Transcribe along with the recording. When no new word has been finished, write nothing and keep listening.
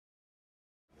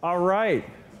All right.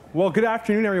 Well, good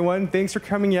afternoon, everyone. Thanks for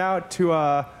coming out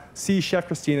to see Chef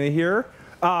Christina here.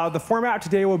 The format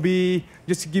today will be,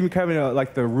 just to give you kind of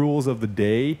like the rules of the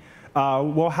day,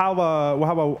 we'll have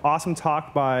an awesome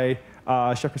talk by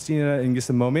Chef Christina in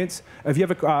just a moment. If you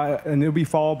have and it'll be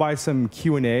followed by some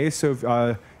Q&A. So if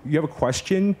you have a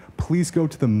question, please go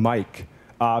to the mic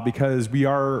because we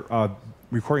are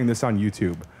recording this on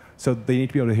YouTube. So they need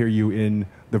to be able to hear you in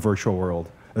the virtual world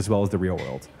as well as the real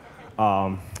world.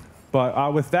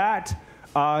 But with that,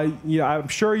 I'm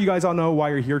sure you guys all know why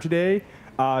you're here today.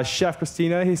 Chef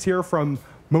Christina, he's here from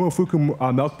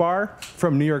Momofuku Milk Bar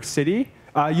from New York City.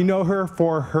 You know her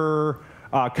for her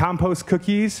compost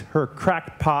cookies, her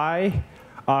cracked pie,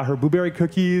 her blueberry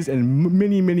cookies, and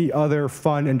many, many other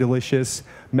fun and delicious,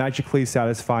 magically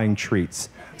satisfying treats.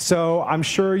 So I'm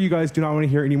sure you guys do not want to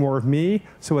hear any more of me.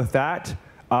 So with that,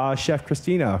 Chef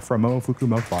Christina from Momofuku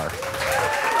Milk Bar.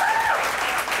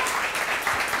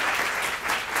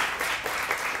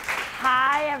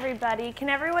 Hi, everybody. Can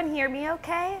everyone hear me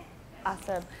okay?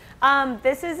 Awesome.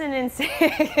 This is an insane,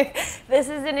 this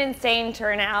is an insane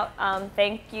turnout.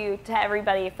 Thank you to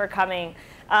everybody for coming.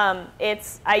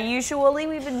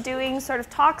 We've been doing sort of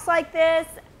talks like this.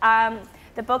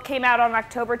 The book came out on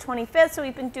October 25th, so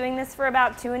we've been doing this for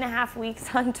about 2.5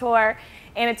 weeks on tour.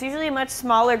 And it's usually a much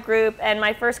smaller group. And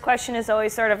my first question is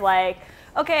always sort of like,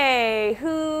 okay,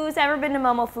 who's ever been to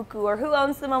Momofuku, or who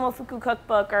owns the Momofuku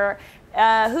cookbook, or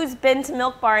who's been to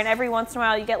Milk Bar? And every once in a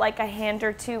while you get like a hand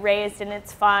or two raised, and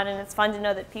it's fun to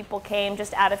know that people came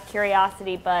just out of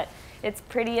curiosity. But it's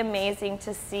pretty amazing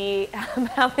to see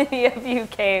how many of you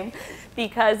came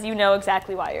because you know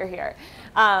exactly why you're here.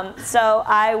 So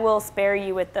I will spare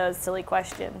you with those silly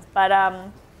questions. But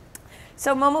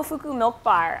so Momofuku Milk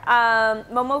Bar.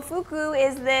 Momofuku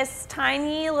is this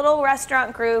tiny little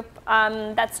restaurant group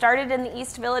that started in the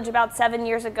East Village about 7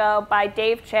 years ago by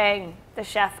Dave Chang, the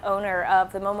chef owner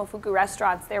of the Momofuku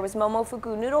restaurants. There was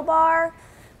Momofuku Noodle Bar,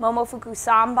 Momofuku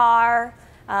Sambar,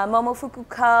 Momofuku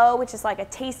Co., which is like a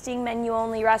tasting menu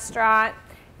only restaurant.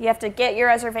 You have to get your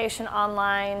reservation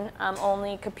online,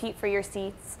 only compete for your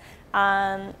seats.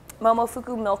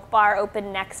 Momofuku Milk Bar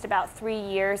opened next about 3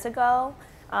 years ago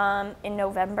in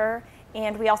November.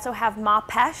 And we also have Ma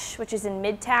Pesh, which is in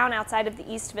Midtown outside of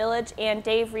the East Village. And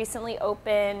Dave recently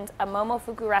opened a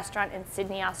Momofuku restaurant in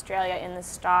Sydney, Australia in the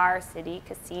Star City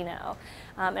Casino.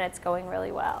 And it's going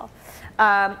really well.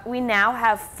 We now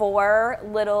have 4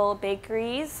 little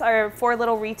bakeries, or 4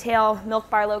 little retail Milk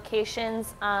Bar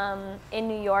locations in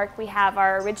New York. We have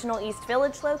our original East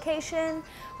Village location.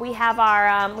 We have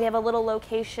we have a little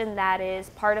location that is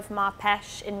part of Ma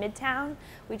Pesh in Midtown.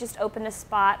 We just opened a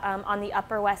spot on the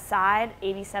Upper West Side,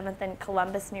 87th and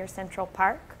Columbus near Central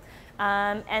Park.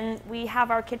 And we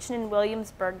have our kitchen in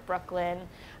Williamsburg, Brooklyn,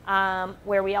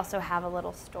 where we also have a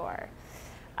little store.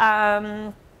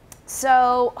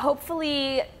 So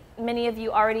hopefully many of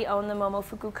you already own the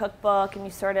Momofuku cookbook, and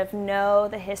you sort of know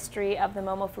the history of the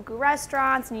Momofuku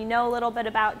restaurants, and you know a little bit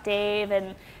about Dave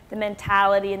and the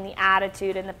mentality and the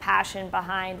attitude and the passion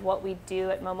behind what we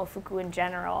do at Momofuku in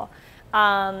general.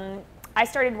 I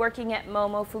started working at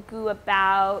Momofuku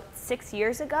about 6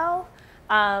 years ago.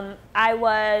 I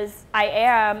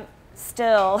am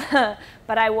still,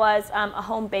 but I was a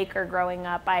home baker growing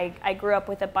up. I grew up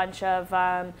with a bunch of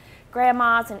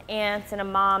grandmas and aunts and a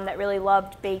mom that really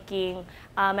loved baking.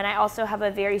 And I also have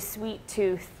a very sweet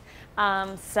tooth.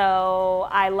 So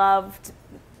I loved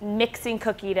mixing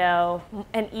cookie dough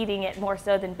and eating it more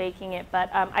so than baking it. But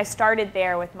I started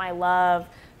there with my love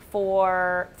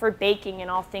for baking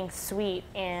and all things sweet,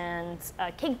 and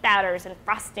cake batters and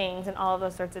frostings and all of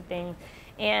those sorts of things.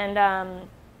 And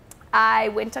I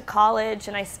went to college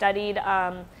and I studied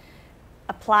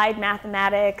applied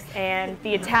mathematics and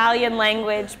the Italian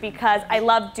language because I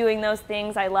loved doing those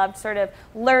things. I loved sort of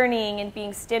learning and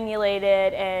being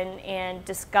stimulated and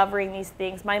discovering these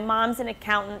things. My mom's an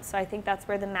accountant, so I think that's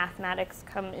where the mathematics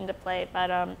come into play.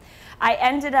 But I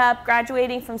ended up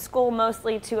graduating from school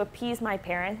mostly to appease my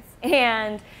parents,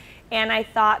 and I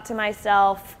thought to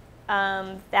myself,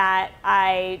 that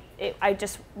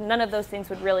none of those things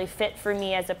would really fit for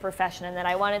me as a profession, and that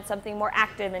I wanted something more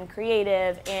active and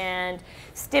creative and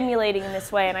stimulating in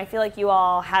this way. And I feel like you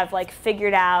all have like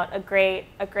figured out a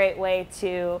great way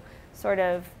to sort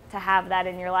of to have that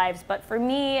in your lives. But for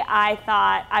me, I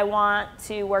thought I want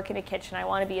to work in a kitchen. I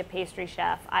want to be a pastry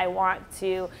chef. I want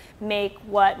to make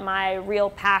what my real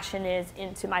passion is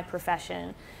into my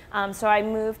profession. So I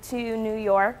moved to New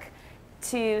York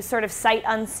to sort of sight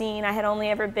unseen. I had only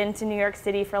ever been to New York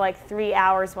City for like 3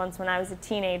 hours once when I was a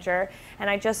teenager, and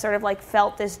I just sort of like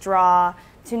felt this draw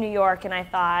to New York, and I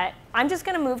thought, I'm just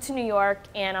going to move to New York,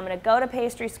 and I'm going to go to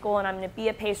pastry school, and I'm going to be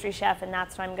a pastry chef, and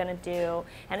that's what I'm going to do.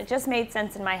 And it just made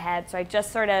sense in my head, so I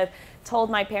just sort of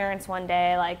told my parents one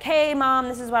day, like, hey, Mom,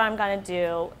 this is what I'm going to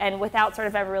do, and without sort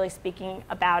of ever really speaking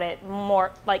about it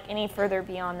more, like any further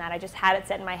beyond that. I just had it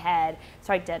set in my head,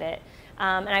 so I did it.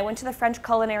 And I went to the French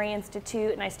Culinary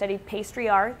Institute, and I studied pastry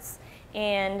arts.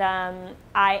 And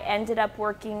I ended up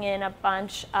working in a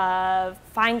bunch of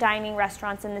fine dining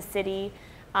restaurants in the city,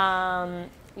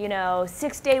 you know,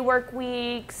 6-day work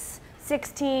weeks,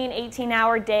 16,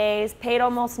 18-hour days, paid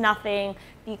almost nothing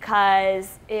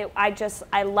because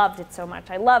I loved it so much.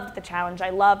 I loved the challenge. I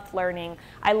loved learning.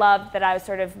 I loved that I was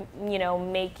sort of, you know,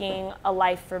 making a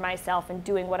life for myself and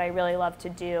doing what I really loved to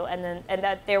do. And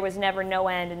that there was never no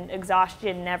end, and exhaustion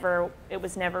it never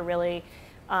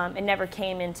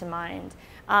came into mind.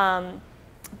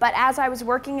 But as I was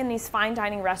working in these fine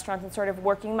dining restaurants and sort of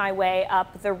working my way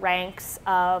up the ranks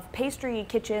of pastry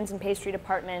kitchens and pastry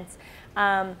departments,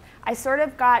 I sort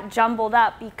of got jumbled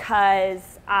up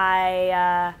because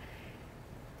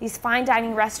these fine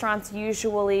dining restaurants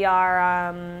usually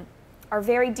are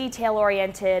very detail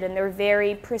oriented, and they're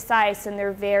very precise, and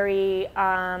they're very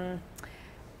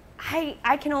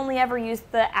I can only ever use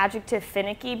the adjective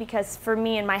finicky because for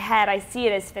me in my head I see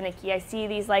it as finicky. I see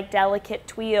these like delicate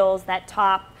tuiles that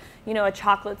top, you know, a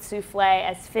chocolate souffle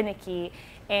as finicky,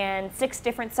 and 6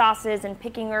 different sauces and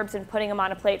picking herbs and putting them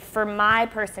on a plate. For my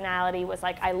personality was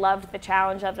like, I loved the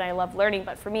challenge of it and I loved learning,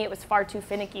 but for me it was far too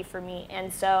finicky for me.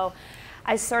 And so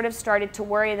I sort of started to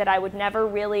worry that I would never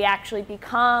really actually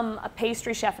become a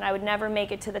pastry chef, and I would never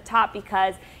make it to the top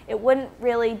because it wouldn't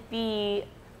really be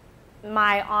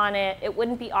it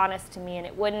wouldn't be honest to me, and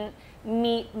it wouldn't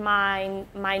meet my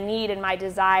need and my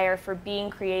desire for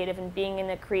being creative and being in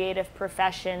a creative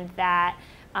profession that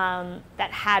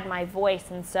had my voice.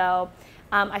 And so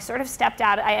I sort of stepped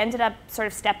out. I ended up sort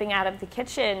of stepping out of the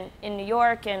kitchen in New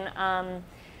York and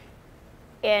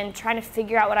trying to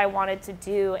figure out what I wanted to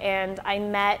do. And I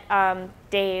met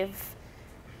Dave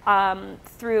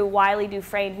through Wiley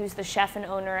Dufresne, who's the chef and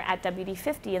owner at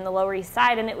WD-50 in the Lower East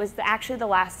Side, and it was actually the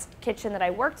last kitchen that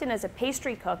I worked in as a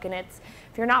pastry cook. And if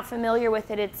you're not familiar with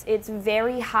it, it's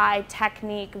very high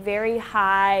technique, very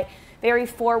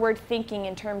forward thinking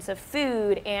in terms of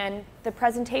food and the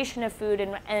presentation of food,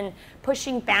 and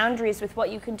pushing boundaries with what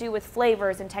you can do with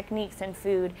flavors and techniques and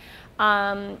food.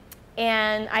 And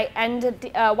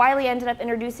Wiley ended up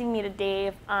introducing me to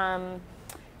Dave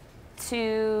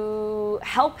to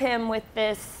help him with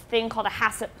this thing called a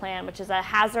HACCP plan, which is a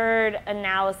hazard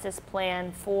analysis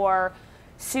plan for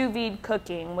sous vide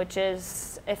cooking, which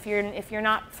is, if you're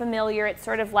not familiar, it's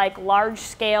sort of like a large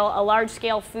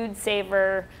scale food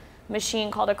saver machine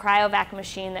called a cryovac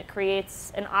machine that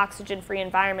creates an oxygen-free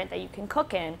environment that you can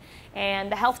cook in.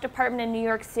 And the health department in New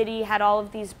York City had all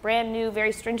of these brand new,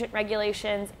 very stringent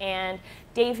regulations, and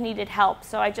Dave needed help.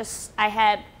 So I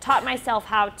had taught myself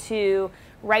how to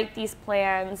write these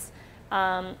plans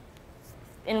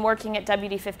in working at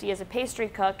WD-50 as a pastry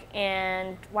cook,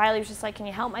 and Wiley was just like, can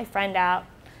you help my friend out?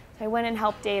 So I went and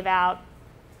helped Dave out,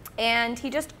 and he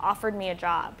just offered me a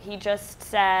job. He just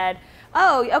said,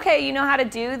 oh, okay, you know how to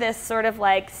do this sort of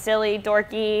like silly,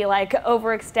 dorky, like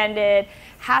overextended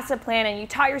HACCP plan, and you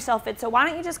taught yourself it, so why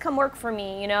don't you just come work for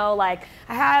me? You know, like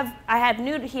he had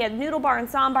Noodle Bar and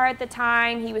Sambar at the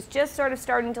time. He was just sort of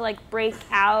starting to like break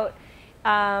out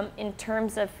in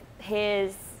terms of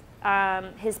his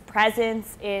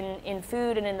presence in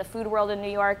food and in the food world in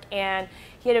New York, and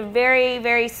he had a very,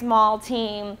 very small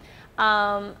team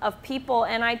of people,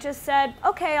 and I just said,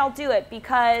 okay, I'll do it,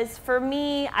 because for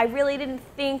me, I really didn't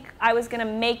think I was going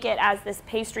to make it as this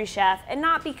pastry chef, and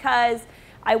not because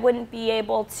I wouldn't be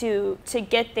able to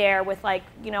get there with, like,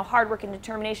 you know, hard work and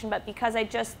determination, but because I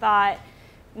just thought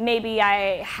maybe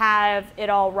I have it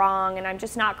all wrong and I'm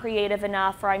just not creative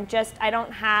enough, or I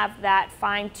don't have that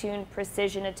fine-tuned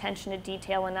precision, attention to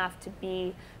detail enough to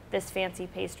be this fancy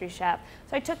pastry chef.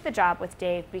 So I took the job with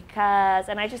Dave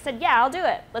and I just said, yeah, I'll do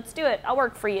it. Let's do it. I'll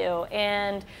work for you.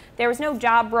 And there was no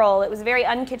job role. It was very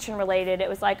unkitchen related. It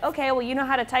was like, okay, well, you know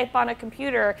how to type on a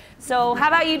computer, so how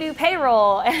about you do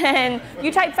payroll? And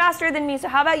you type faster than me, so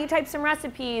how about you type some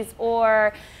recipes?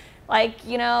 Or, like,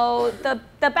 you know, the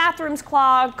bathroom's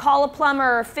clogged, call a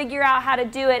plumber, figure out how to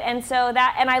do it. And so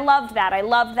and I loved that. I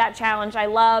loved that challenge. I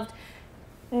loved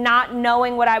not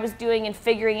knowing what I was doing and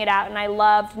figuring it out, and I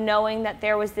loved knowing that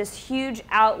there was this huge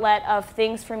outlet of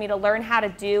things for me to learn how to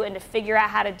do and to figure out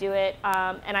how to do it,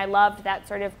 and I loved that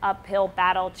sort of uphill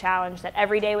battle challenge, that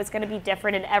every day was going to be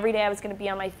different, and every day I was going to be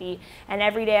on my feet, and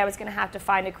every day I was going to have to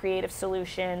find a creative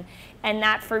solution. And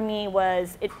that for me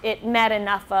was, it met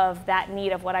enough of that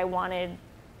need of what I wanted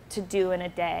to do in a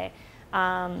day.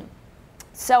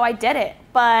 So I did it.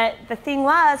 But the thing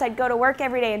was, I'd go to work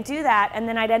every day and do that, and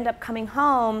then I'd end up coming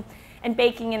home and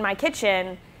baking in my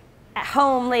kitchen at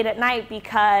home late at night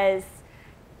because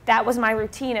that was my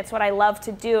routine. It's what I loved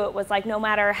to do. It was like no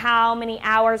matter how many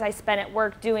hours I spent at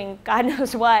work doing God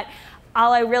knows what,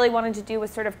 all I really wanted to do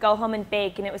was sort of go home and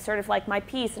bake, and it was sort of like my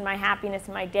peace and my happiness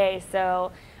in my day.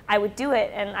 So I would do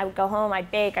it, and I would go home,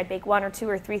 I'd bake 1 or 2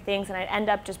 or 3 things, and I'd end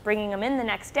up just bringing them in the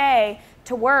next day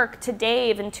to work to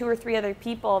Dave and 2 or 3 other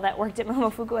people that worked at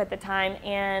Momofuku at the time,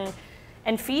 and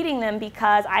feeding them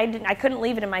because I couldn't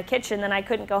leave it in my kitchen, then I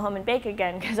couldn't go home and bake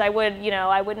again because I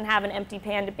wouldn't have an empty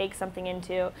pan to bake something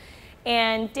into.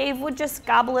 And Dave would just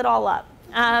gobble it all up.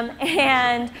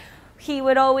 And he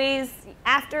would always,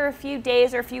 after a few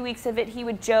days or a few weeks of it, he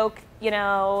would joke,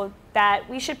 that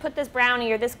we should put this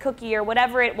brownie or this cookie or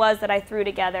whatever it was that I threw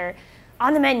together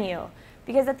on the menu.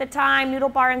 Because at the time, noodle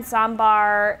bar and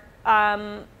sambar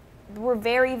were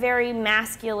very, very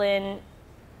masculine,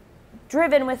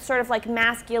 driven with sort of like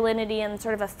masculinity and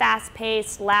sort of a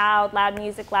fast-paced, loud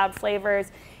music, loud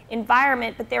flavors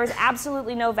environment, but there was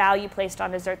absolutely no value placed on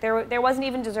dessert. There wasn't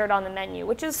even dessert on the menu,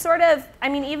 which is sort of, I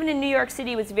mean, even in New York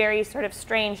City, it was very sort of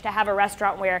strange to have a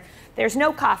restaurant where there's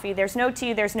no coffee, there's no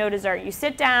tea, there's no dessert. You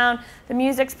sit down, the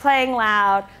music's playing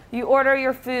loud, you order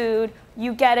your food,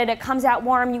 you get it, it comes out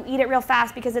warm, you eat it real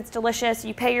fast because it's delicious,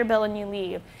 you pay your bill and you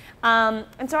leave.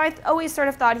 And so I always sort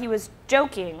of thought he was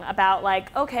joking about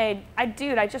like, okay,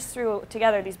 dude, I just threw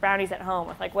together these brownies at home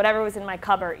with like whatever was in my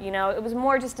cupboard, It was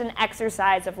more just an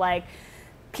exercise of like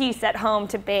peace at home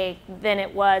to bake than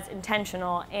it was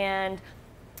intentional. And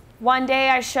one day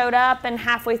I showed up and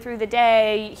halfway through the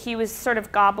day, he was sort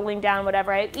of gobbling down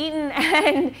whatever I had eaten,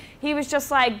 and he was just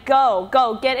like, go,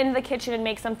 get into the kitchen and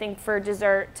make something for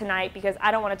dessert tonight because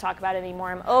I don't want to talk about it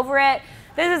anymore. I'm over it.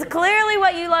 This is clearly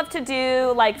what you love to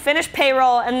do, like finish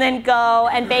payroll and then go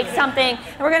and bake something.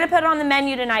 And we're going to put it on the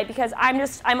menu tonight because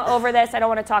I'm over this. I don't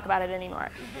want to talk about it anymore.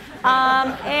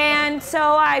 And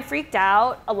so I freaked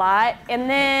out a lot. And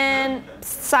then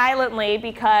silently,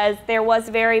 because there was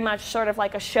very much sort of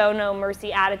like a show no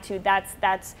mercy attitude.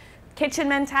 That's kitchen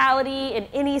mentality in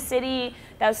any city.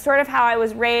 That was sort of how I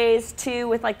was raised too,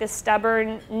 with like this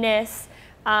stubbornness.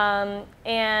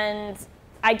 And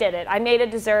I did it. I made a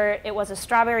dessert. It was a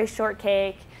strawberry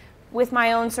shortcake with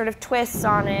my own sort of twists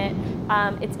on it.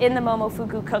 It's in the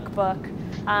Momofuku cookbook.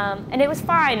 And it was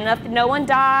fine. No one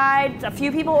died. A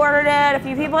few people ordered it. A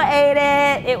few people ate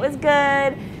it. It was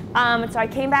good. So I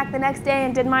came back the next day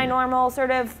and did my normal sort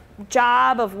of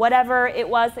job of whatever it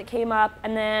was that came up.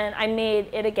 And then I made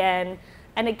it again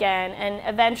and again. And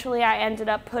eventually I ended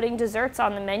up putting desserts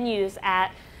on the menus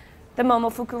at the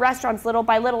Momofuku restaurants. Little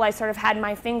by little, I sort of had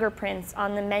my fingerprints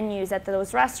on the menus at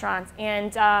those restaurants.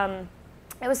 And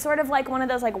it was sort of like one of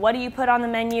those, like, what do you put on the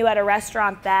menu at a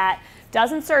restaurant that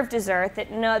doesn't serve dessert, that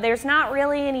there's not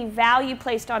really any value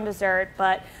placed on dessert,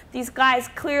 but these guys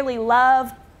clearly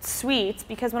love sweets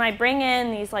because when I bring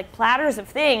in these like platters of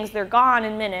things, they're gone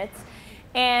in minutes.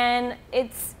 And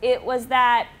it's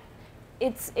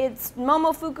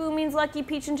Momofuku means lucky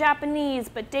peach in Japanese,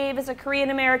 but Dave is a Korean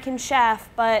American chef,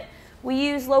 but we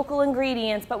use local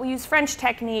ingredients, but we use French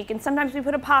technique, and sometimes we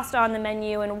put a pasta on the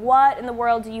menu, and what in the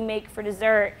world do you make for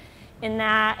dessert in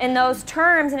those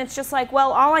terms? And it's just like,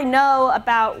 well, all I know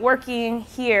about working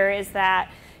here is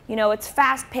that, it's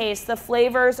fast-paced, the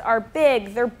flavors are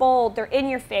big, they're bold, they're in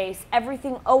your face,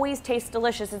 everything always tastes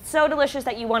delicious. It's so delicious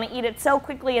that you want to eat it so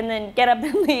quickly and then get up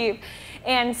and leave.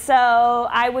 And so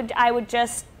I would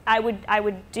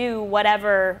do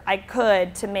whatever I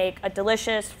could to make a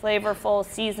delicious, flavorful,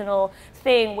 seasonal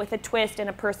thing with a twist and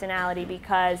a personality,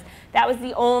 because that was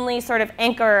the only sort of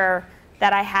anchor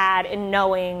that I had in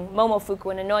knowing Momofuku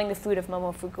and in knowing the food of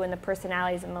Momofuku and the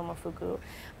personalities of Momofuku.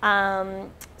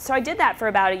 So I did that for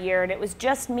about a year, and it was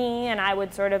just me, and I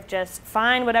would sort of just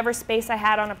find whatever space I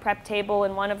had on a prep table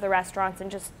in one of the restaurants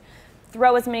and just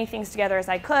throw as many things together as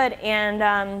I could.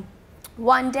 And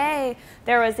one day,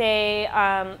 there was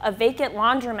a vacant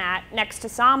laundromat next to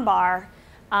Sambar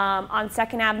on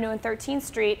 2nd Avenue and 13th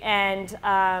Street, and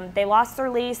they lost their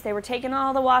lease. They were taking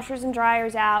all the washers and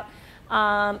dryers out,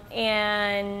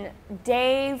 and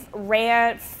Dave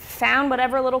found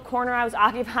whatever little corner I was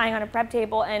occupying on a prep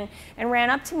table and ran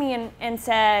up to me and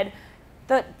said,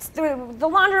 the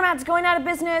laundromat's going out of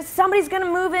business. Somebody's going to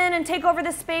move in and take over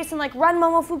this space and like run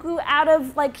Momofuku out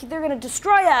of, like, they're going to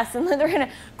destroy us and they're going to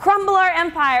crumble our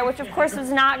empire, which of course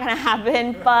is not going to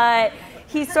happen. But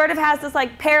he sort of has this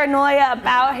like paranoia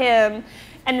about him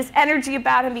and this energy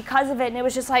about him because of it. And it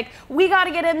was just like, we got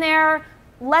to get in there.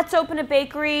 Let's open a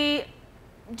bakery.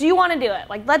 Do you want to do it?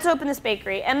 Like, let's open this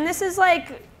bakery. And this is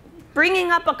like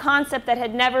bringing up a concept that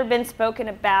had never been spoken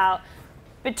about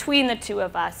between the two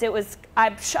of us. It was,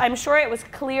 I'm sure it was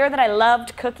clear that I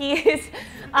loved cookies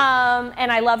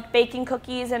and I loved baking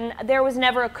cookies, and there was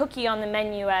never a cookie on the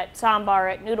menu at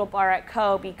Sambar, at Noodle Bar, at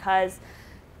Co, because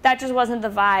that just wasn't the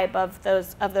vibe of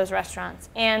those restaurants.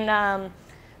 And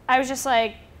I was just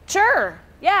like, sure,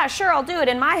 yeah, sure, I'll do it.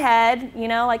 In my head, you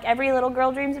know, like every little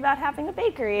girl dreams about having a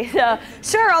bakery. So,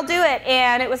 sure, I'll do it.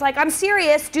 And it was like, I'm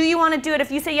serious. Do you want to do it?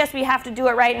 If you say yes, we have to do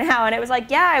it right now. And it was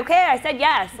like, yeah, okay, I said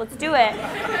yes, let's do it.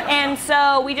 And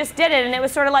so we just did it. And it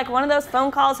was sort of like one of those phone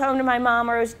calls home to my mom,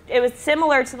 where it was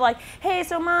similar to like, hey,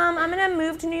 so Mom, I'm going to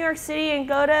move to New York City and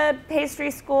go to pastry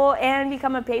school and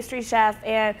become a pastry chef.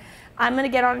 And I'm going to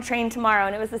get on a train tomorrow.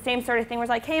 And it was the same sort of thing where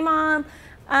it's like, hey, Mom,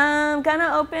 I'm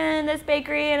gonna open this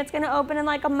bakery and it's gonna open in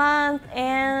like a month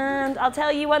and I'll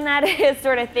tell you when that is,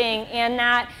 sort of thing.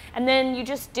 And then you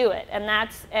just do it. And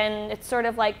it's sort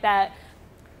of like that,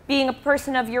 being a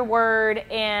person of your word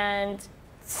and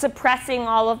suppressing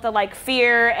all of the like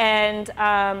fear and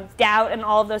doubt and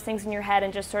all of those things in your head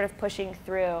and just sort of pushing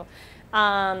through.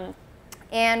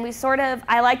 And we sort of,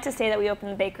 I like to say that we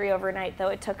opened the bakery overnight, though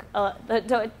it took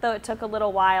a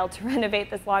little while to renovate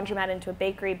this laundromat into a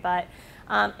bakery, but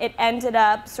it ended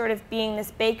up sort of being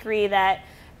this bakery that,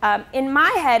 in my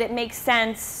head, it makes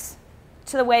sense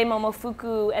to the way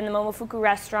Momofuku and the Momofuku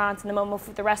restaurants and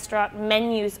the restaurant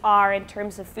menus are in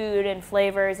terms of food and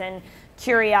flavors and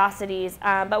curiosities.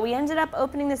 But we ended up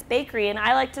opening this bakery, and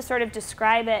I like to sort of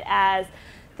describe it as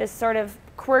this sort of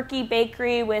quirky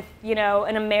bakery with, you know,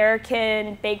 an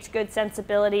American baked good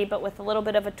sensibility, but with a little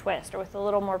bit of a twist or with a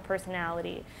little more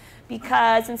personality.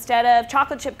 Because instead of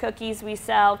chocolate chip cookies, we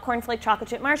sell cornflake chocolate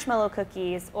chip marshmallow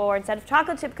cookies. Or instead of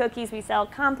chocolate chip cookies, we sell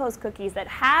compost cookies that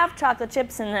have chocolate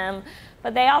chips in them,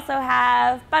 but they also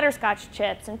have butterscotch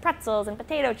chips and pretzels and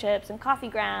potato chips and coffee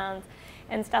grounds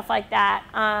and stuff like that.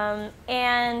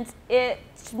 And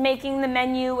making the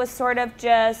menu was sort of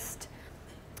just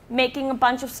making a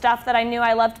bunch of stuff that I knew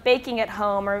I loved baking at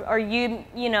home, or you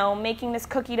know, making this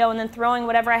cookie dough and then throwing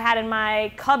whatever I had in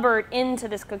my cupboard into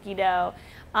this cookie dough.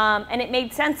 And it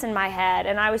made sense in my head,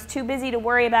 and I was too busy to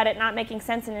worry about it not making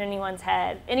sense in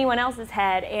anyone else's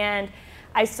head. And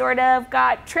I sort of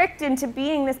got tricked into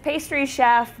being this pastry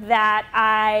chef that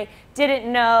I didn't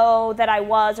know that I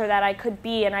was or that I could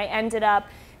be. And I ended up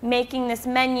making this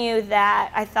menu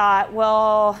that I thought,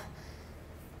 well,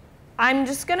 I'm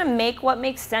just going to make what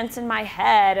makes sense in my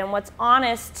head and what's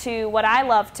honest to what I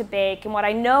love to bake and what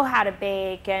I know how to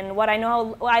bake and what I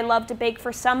know I love to bake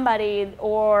for somebody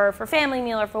or for family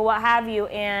meal or for what have you.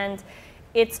 And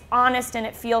it's honest and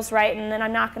it feels right, and then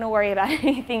I'm not going to worry about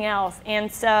anything else.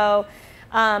 And so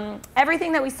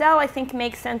everything that we sell, I think,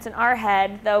 makes sense in our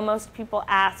head, though most people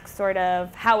ask sort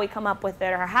of how we come up with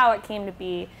it or how it came to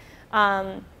be.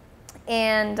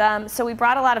 So we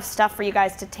brought a lot of stuff for you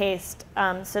guys to taste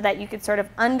so that you could sort of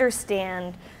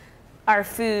understand our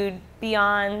food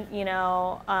beyond, you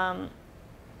know,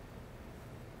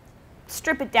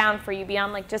 strip it down for you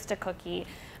beyond like just a cookie.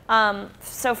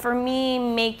 So for me,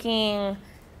 making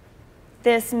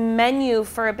this menu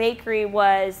for a bakery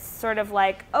was sort of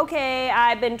like, okay,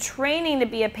 I've been training to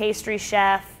be a pastry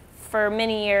chef for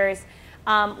many years.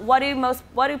 What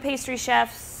do pastry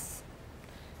chefs,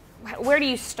 where do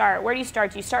you start? Where do you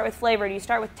start? Do you start with flavor? Do you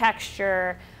start with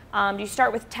texture? Do you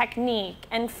start with technique?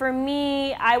 And for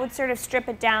me, I would sort of strip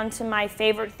it down to my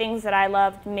favorite things that I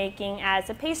loved making as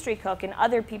a pastry cook in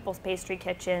other people's pastry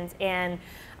kitchens. And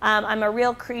I'm a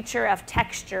real creature of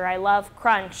texture. I love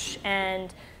crunch,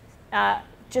 and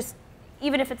just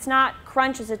even if it's not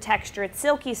crunch as a texture, it's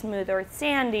silky smooth or it's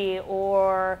sandy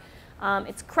or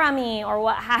it's crummy or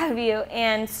what have you.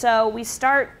 And so we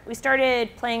started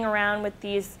playing around with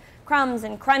these crumbs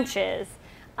and crunches,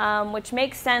 which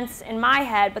makes sense in my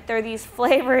head, but they're these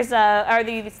flavors,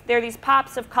 they're these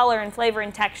pops of color and flavor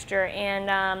and texture.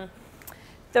 And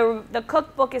the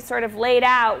cookbook is sort of laid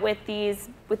out with these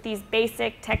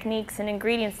basic techniques and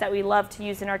ingredients that we love to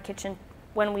use in our kitchen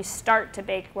when we start to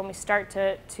bake, when we start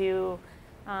to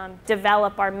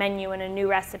develop our menu in a new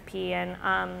recipe.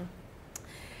 And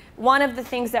one of the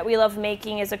things that we love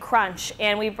making is a crunch,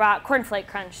 and we brought cornflake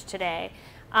crunch today.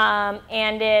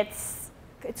 And it's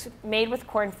made with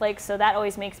cornflakes, so that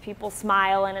always makes people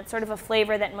smile, and it's sort of a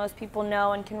flavor that most people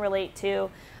know and can relate to.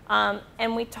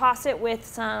 And we toss it with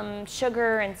some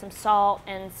sugar and some salt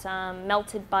and some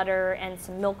melted butter and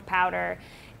some milk powder.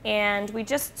 And we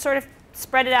just sort of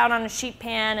spread it out on a sheet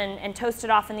pan and toast it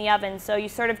off in the oven. So you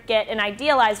sort of get an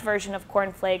idealized version of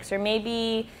cornflakes, or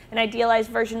maybe an idealized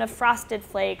version of frosted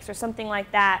flakes or something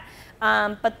like that.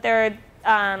 But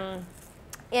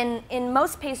in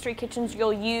most pastry kitchens,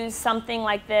 you'll use something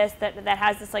like this that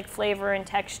has this like flavor and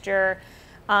texture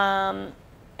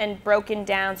and broken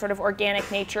down sort of organic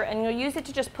nature, and you'll use it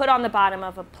to just put on the bottom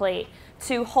of a plate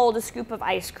to hold a scoop of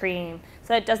ice cream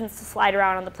so that it doesn't slide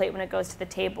around on the plate when it goes to the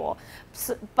table.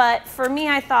 So, but for me,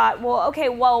 I thought, well, okay,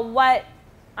 well, what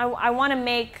I want to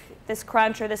make this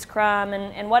crunch or this crumb,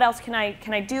 and what else can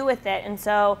I do with it? And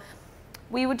so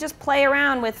we would just play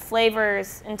around with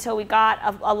flavors until we got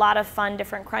a lot of fun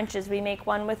different crunches. We make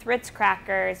one with Ritz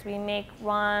crackers. We make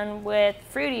one with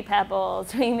Fruity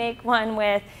Pebbles. We make one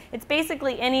with, it's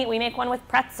basically we make one with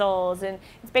pretzels. And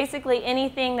it's basically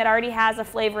anything that already has a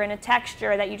flavor and a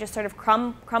texture that you just sort of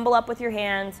crumble up with your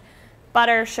hands.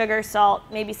 Butter, sugar, salt,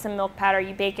 maybe some milk powder,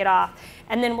 you bake it off.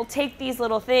 And then we'll take these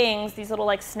little things, these little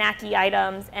like snacky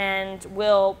items, and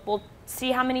we'll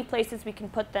see how many places we can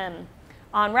put them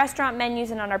on restaurant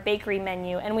menus and on our bakery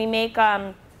menu. And we make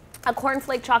a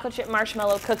cornflake chocolate chip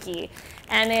marshmallow cookie.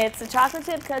 And it's a chocolate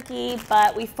chip cookie,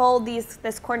 but we fold this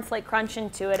cornflake crunch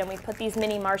into it, and we put these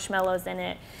mini marshmallows in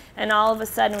it. And all of a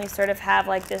sudden we sort of have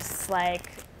like this like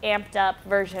amped up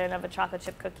version of a chocolate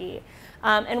chip cookie.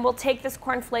 And we'll take this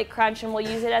cornflake crunch and we'll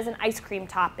use it as an ice cream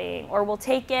topping, or we'll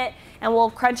take it and we'll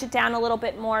crunch it down a little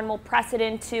bit more and we'll press it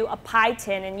into a pie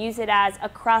tin and use it as a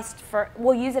crust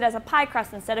we'll use it as a pie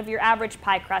crust instead of your average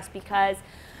pie crust, because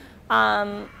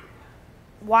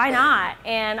why not?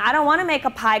 And I don't want to make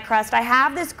a pie crust. I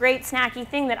have this great snacky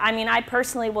thing that, I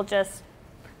personally will just,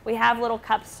 we have little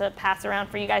cups to pass around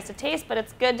for you guys to taste, but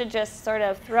it's good to just sort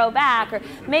of throw back or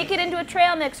make it into a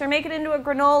trail mix or make it into a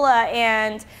granola.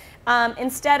 And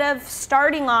instead of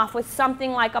starting off with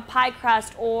something like a pie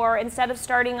crust, or instead of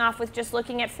starting off with just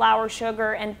looking at flour,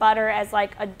 sugar, and butter as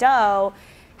like a dough,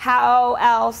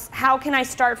 how can I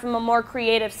start from a more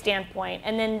creative standpoint?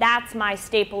 And then that's my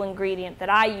staple ingredient that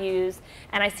I use,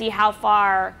 and I see how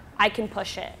far I can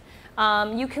push it.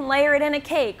 You can layer it in a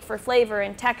cake for flavor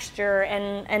and texture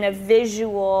and a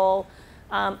visual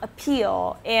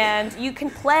appeal. And you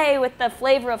can play with the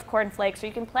flavor of cornflakes, or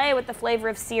you can play with the flavor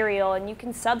of cereal, and you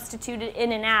can substitute it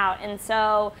in and out. And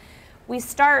so we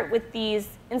start with these,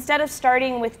 instead of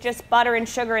starting with just butter and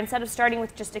sugar, instead of starting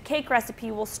with just a cake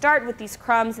recipe, we'll start with these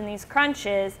crumbs and these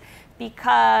crunches,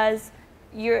 because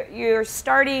you're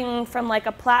starting from like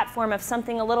a platform of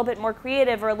something a little bit more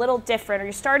creative or a little different, or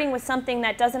you're starting with something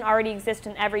that doesn't already exist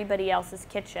in everybody else's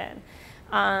kitchen.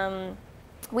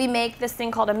 We make this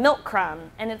thing called a milk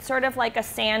crumb, and it's sort of like a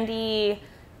sandy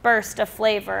burst of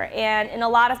flavor. And in a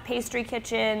lot of pastry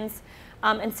kitchens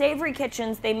and savory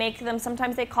kitchens, they make them,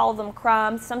 sometimes they call them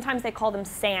crumbs, sometimes they call them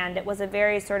sand. It was a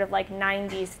very sort of like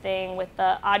 90s thing with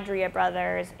the Adria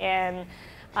brothers, and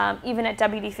even at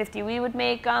WD-50 we would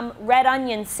make red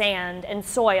onion sand and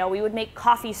soil. We would make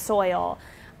coffee soil.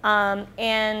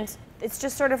 And it's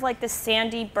just sort of like this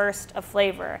sandy burst of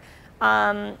flavor.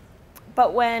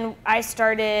 But when I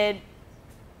started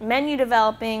menu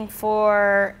developing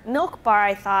for Milk Bar,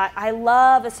 I thought, I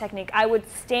love this technique. I would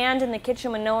stand in the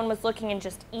kitchen when no one was looking and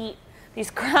just eat these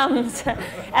crumbs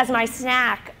as my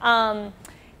snack.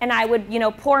 And I would,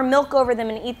 pour milk over them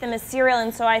and eat them as cereal.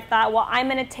 And so I thought, well, I'm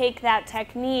going to take that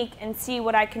technique and see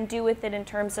what I can do with it in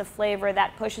terms of flavor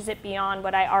that pushes it beyond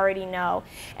what I already know.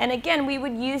 And again, we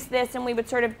would use this and we would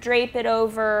sort of drape it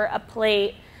over a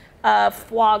plate of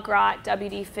foie gras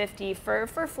WD-50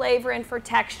 for flavor and for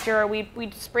texture.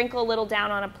 We'd sprinkle a little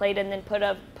down on a plate and then put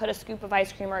a scoop of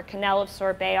ice cream or a cannelle of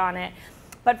sorbet on it.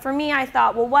 But for me, I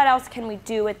thought, well, what else can we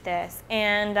do with this?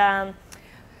 And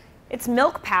it's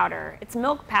milk powder. It's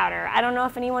milk powder. I don't know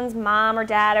if anyone's mom or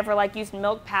dad ever used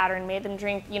milk powder and made them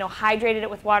drink, hydrated it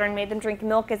with water and made them drink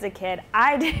milk as a kid.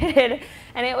 I did,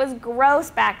 and it was gross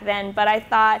back then, but I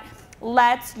thought,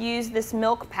 let's use this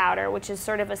milk powder, which is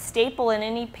sort of a staple in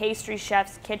any pastry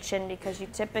chef's kitchen because you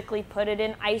typically put it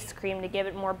in ice cream to give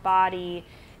it more body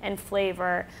and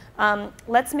flavor.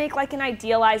 Let's make like an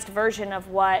idealized version of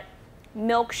what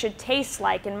milk should taste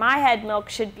like. In my head, milk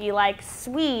should be like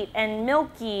sweet and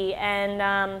milky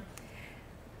and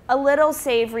a little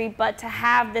savory, but to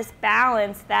have this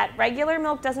balance that regular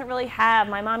milk doesn't really have.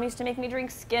 My mom used to make me drink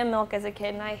skim milk as a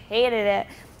kid, and I hated it.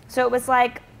 So it was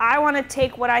like, I want to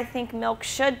take what I think milk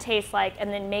should taste like and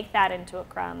then make that into a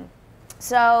crumb.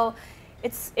 So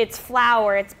it's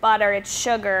flour, it's butter, it's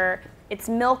sugar, it's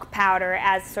milk powder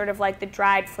as sort of like the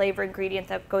dried flavor ingredient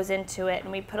that goes into it,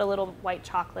 and we put a little white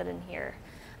chocolate in here.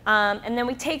 And then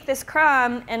we take this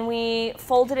crumb and we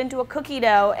fold it into a cookie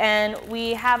dough, and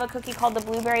we have a cookie called the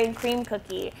blueberry and cream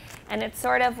cookie. And it's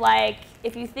sort of like,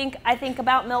 if you think, I think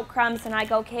about milk crumbs and I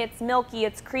go, okay, it's milky,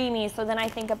 it's creamy, so then I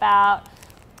think about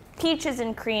peaches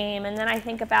and cream, and then I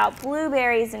think about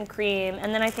blueberries and cream,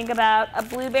 and then I think about a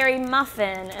blueberry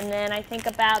muffin, and then I think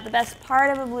about the best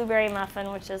part of a blueberry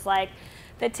muffin, which is like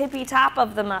the tippy top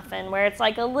of the muffin, where it's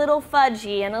like a little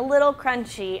fudgy and a little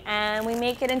crunchy, and we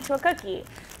make it into a cookie.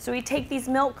 So we take these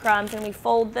milk crumbs and we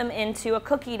fold them into a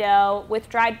cookie dough with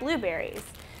dried blueberries.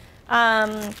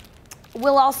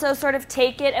 We'll also sort of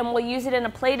take it and we'll use it in a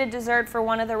plated dessert for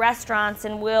one of the restaurants,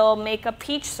 and we'll make a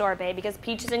peach sorbet because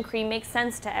peaches and cream makes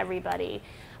sense to everybody.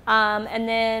 And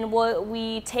then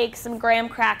we take some graham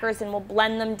crackers and we'll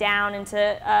blend them down into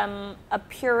a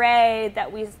puree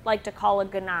that we like to call a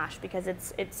ganache because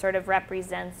it sort of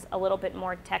represents a little bit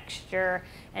more texture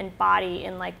and body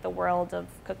in like the world of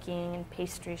cooking and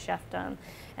pastry chefdom.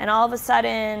 And all of a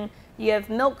sudden, you have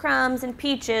milk crumbs and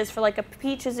peaches for like a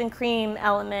peaches and cream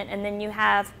element, and then you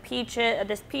have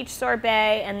this peach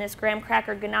sorbet and this graham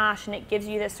cracker ganache, and it gives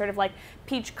you this sort of like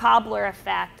peach cobbler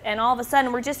effect. And all of a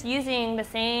sudden, we're just using the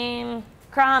same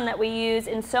crumb that we use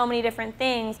in so many different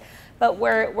things, but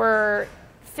we're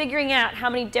figuring out how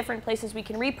many different places we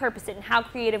can repurpose it and how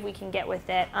creative we can get with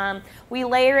it. We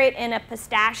layer it in a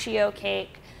pistachio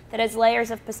cake that has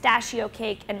layers of pistachio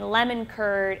cake and lemon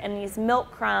curd and these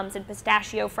milk crumbs and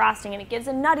pistachio frosting, and it gives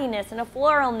a nuttiness and a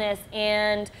floralness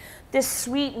and this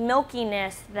sweet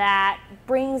milkiness that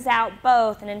brings out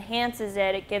both and enhances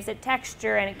it. It gives it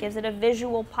texture and it gives it a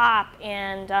visual pop,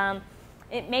 and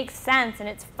it makes sense and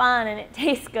it's fun and it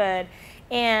tastes good.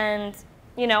 And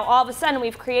you know, all of a sudden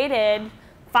we've created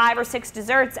 5 or 6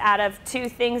 desserts out of 2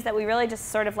 things that we really just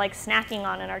sort of like snacking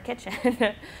on in our kitchen.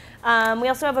 We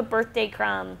also have a birthday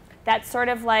crumb. That's sort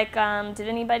of like, did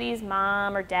anybody's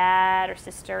mom or dad or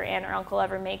sister, aunt or uncle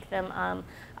ever make them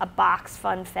a box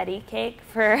funfetti cake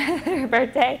for their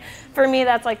birthday? For me,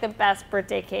 that's like the best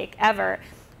birthday cake ever.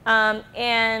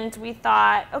 And we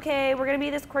thought, okay, we're gonna be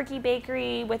this quirky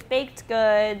bakery with baked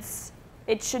goods.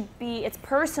 It's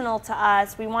personal to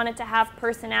us. We want it to have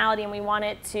personality, and we want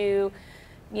it to,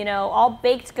 you know, all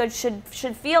baked goods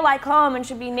should feel like home and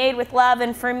should be made with love.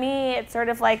 And for me, it's sort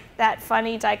of like that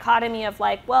funny dichotomy of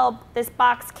like, well, this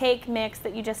box cake mix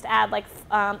that you just add like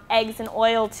eggs and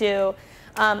oil to,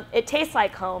 it tastes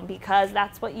like home because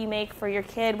that's what you make for your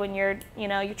kid when you're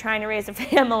trying to raise a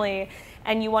family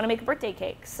and you want to make a birthday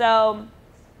cake. So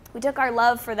we took our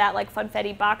love for that like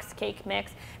funfetti box cake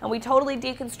mix and we totally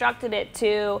deconstructed it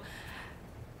to,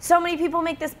 so many people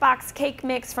make this box cake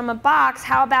mix from a box.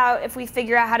 How about if we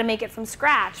figure out how to make it from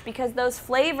scratch? Because those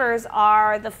flavors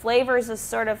are the flavors of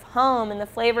sort of home and the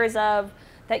flavors of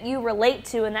that you relate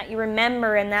to and that you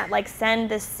remember and that like send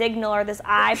this signal or this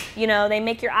eye, you know, they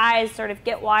make your eyes sort of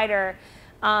get wider.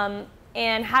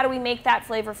 And how do we make that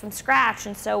flavor from scratch?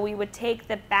 And so we would take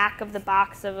the back of the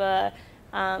box of a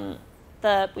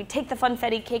we'd take the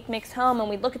funfetti cake mix home and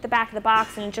we'd look at the back of the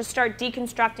box and just start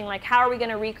deconstructing, like, how are we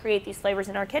going to recreate these flavors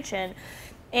in our kitchen?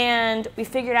 And we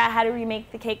figured out how to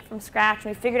remake the cake from scratch.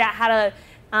 And we figured out how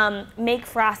to make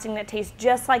frosting that tastes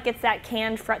just like it's that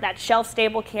that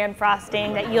shelf-stable canned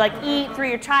frosting that you like eat through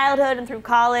your childhood and through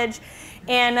college.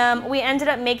 And we ended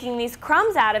up making these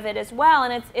crumbs out of it as well.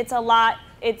 And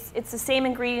it's the same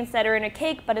ingredients that are in a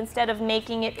cake, but instead of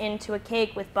making it into a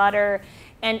cake with butter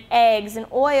and eggs and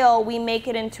oil, we make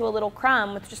it into a little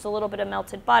crumb with just a little bit of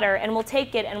melted butter, and we'll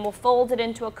take it and we'll fold it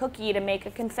into a cookie to make a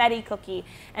confetti cookie,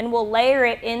 and we'll layer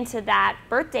it into that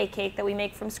birthday cake that we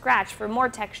make from scratch for more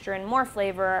texture and more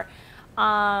flavor.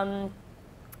 And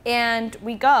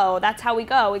that's how we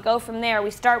go. We go from there.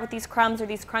 We start with these crumbs or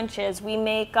these crunches. We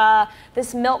make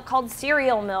this milk called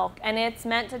cereal milk, and it's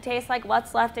meant to taste like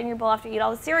what's left in your bowl after you eat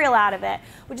all the cereal out of it,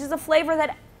 which is a flavor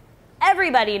that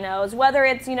everybody knows, whether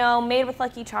it's, you know, made with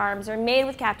Lucky Charms or made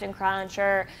with Captain Crunch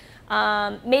or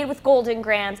made with Golden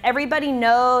Grams. Everybody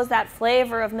knows that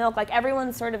flavor of milk. Like,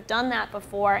 everyone's sort of done that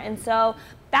before. And so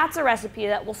that's a recipe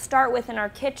that we'll start with in our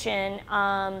kitchen,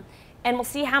 and we'll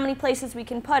see how many places we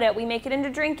can put it. We make it into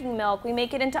drinking milk. We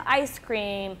make it into ice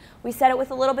cream. We set it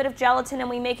with a little bit of gelatin, and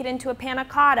we make it into a panna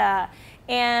cotta.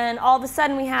 And all of a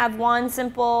sudden, we have one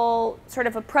simple sort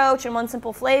of approach and one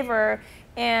simple flavor,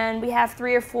 and we have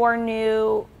 3 or 4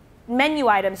 new menu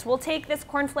items. We'll take this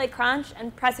cornflake crunch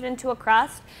and press it into a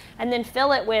crust and then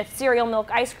fill it with cereal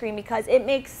milk ice cream because it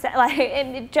makes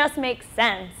it just makes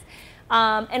sense.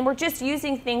 And we're just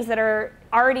using things that are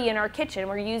already in our kitchen.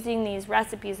 We're using these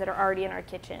recipes that are already in our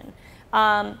kitchen.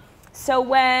 So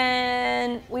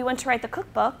when we went to write the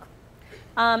cookbook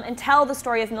and tell the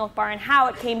story of Milk Bar and how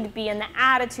it came to be and the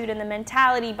attitude and the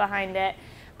mentality behind it,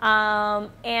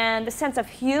 and the sense of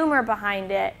humor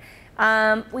behind it,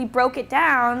 we broke it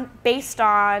down based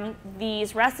on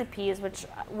these recipes, which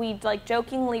we like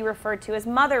jokingly refer to as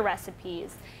mother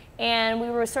recipes. And we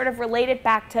were sort of related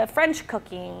back to French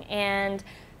cooking. And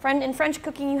in French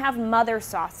cooking, you have mother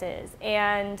sauces.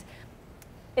 And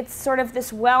it's sort of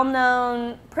this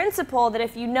well-known principle that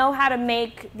if you know how to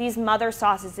make these mother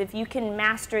sauces, if you can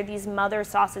master these mother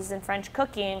sauces in French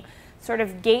cooking, sort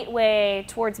of gateway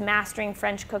towards mastering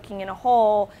French cooking in a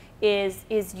whole is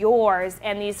yours.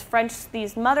 And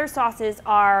these mother sauces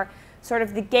are sort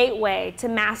of the gateway to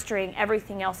mastering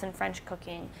everything else in French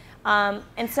cooking.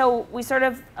 And so we sort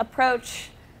of approach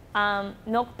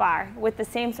Milk Bar with the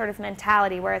same sort of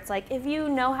mentality where it's like, if you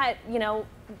know how,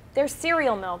 there's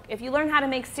cereal milk. If you learn how to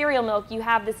make cereal milk, you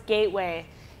have this gateway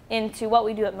into what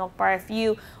we do at Milk Bar.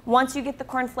 Once you get the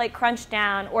cornflake crunch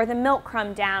down or the milk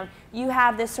crumb down, you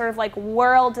have this sort of like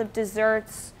world of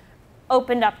desserts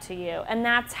opened up to you. And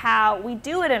that's how we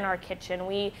do it in our kitchen.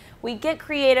 We get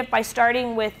creative by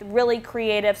starting with really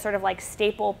creative sort of like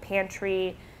staple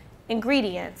pantry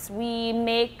ingredients. We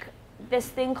make this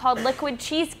thing called liquid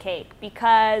cheesecake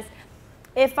because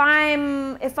if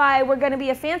I were going to be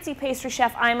a fancy pastry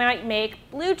chef, I might make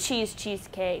blue cheese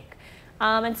cheesecake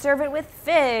and serve it with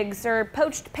figs or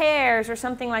poached pears or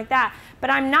something like that. But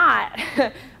I'm not.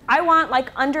 I want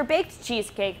like underbaked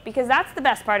cheesecake because that's the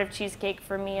best part of cheesecake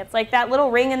for me. It's like that little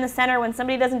ring in the center when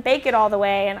somebody doesn't bake it all the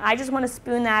way, and I just want to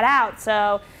spoon that out.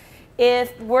 So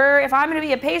if I'm going to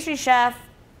be a pastry chef,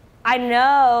 I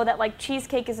know that like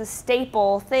cheesecake is a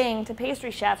staple thing to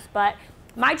pastry chefs, but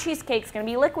my cheesecake's going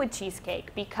to be liquid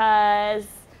cheesecake because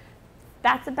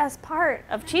that's the best part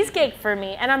of cheesecake for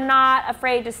me, and I'm not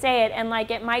afraid to say it. And like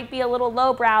it might be a little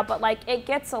lowbrow, but like it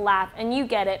gets a laugh, and you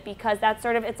get it because that's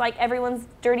sort of, it's like everyone's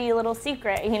dirty little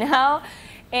secret,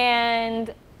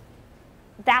 And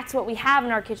that's what we have in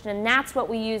our kitchen, and that's what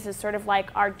we use as sort of like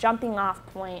our jumping off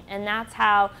point, and that's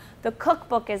how the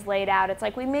cookbook is laid out. It's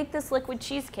like we make this liquid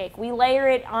cheesecake, we layer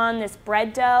it on this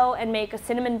bread dough and make a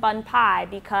cinnamon bun pie,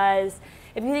 because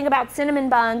if you think about cinnamon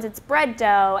buns, it's bread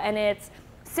dough and it's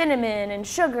cinnamon and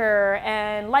sugar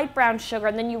and light brown sugar,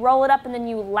 and then you roll it up and then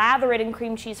you lather it in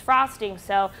cream cheese frosting.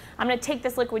 So I'm going to take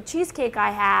this liquid cheesecake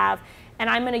I have and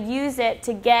I'm going to use it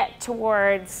to get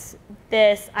towards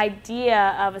this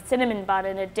idea of a cinnamon bun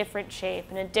in a different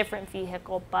shape, in a different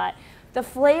vehicle, but the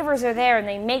flavors are there and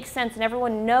they make sense and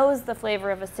everyone knows the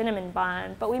flavor of a cinnamon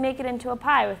bun, but we make it into a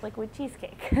pie with liquid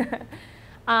cheesecake.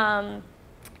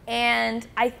 And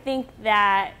I think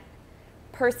that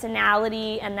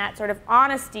personality and that sort of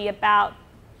honesty about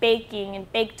baking and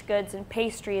baked goods and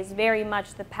pastry is very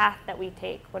much the path that we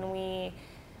take when we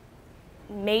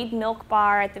made Milk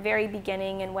Bar at the very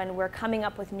beginning and when we're coming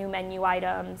up with new menu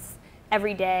items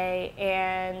every day,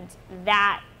 and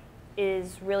that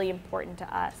is really important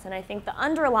to us. And I think the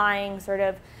underlying sort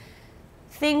of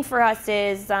thing for us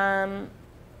is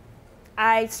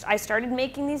I started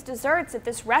making these desserts at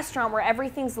this restaurant where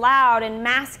everything's loud and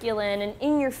masculine and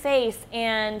in your face,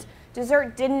 and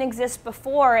dessert didn't exist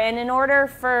before. And in order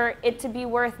for it to be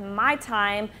worth my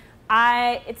time,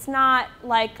 it's not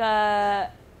like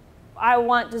I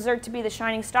want dessert to be the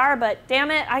shining star, but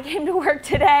damn it, I came to work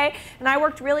today and I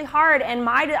worked really hard, and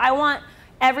I want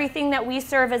everything that we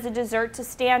serve as a dessert to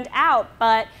stand out.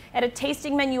 But at a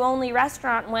tasting menu only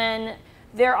restaurant, when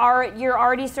you're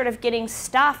already sort of getting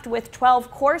stuffed with 12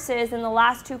 courses and the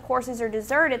last 2 courses are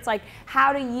dessert, it's like,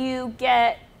 how do you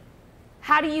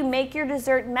make your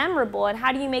dessert memorable, and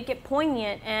how do you make it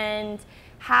poignant, and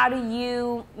how do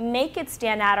you make it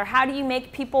stand out, or how do you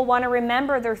make people want to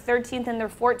remember their 13th and their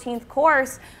 14th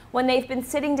course when they've been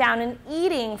sitting down and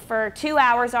eating for 2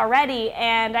 hours already?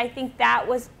 And I think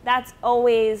that's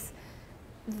always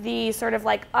the sort of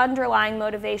like underlying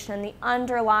motivation, the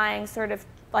underlying sort of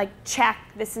like, check,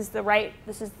 this is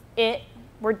it,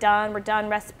 we're done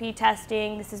recipe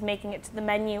testing, this is making it to the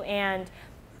menu, and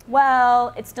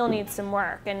well, it still needs some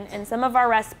work. And some of our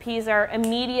recipes are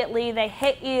immediately, they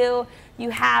hit you, you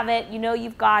have it, you know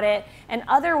you've got it, and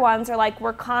other ones are like,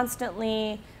 we're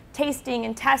constantly tasting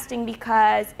and testing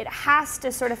because it has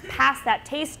to sort of pass that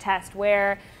taste test,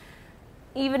 where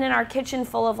even in our kitchen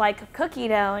full of like cookie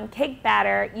dough and cake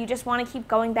batter, you just want to keep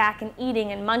going back and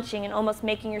eating and munching and almost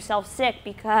making yourself sick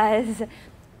because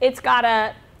it's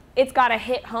gotta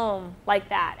hit home like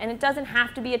that. And it doesn't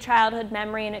have to be a childhood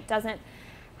memory, and it doesn't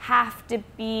have to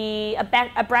be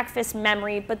a breakfast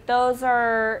memory, but those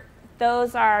are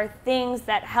things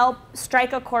that help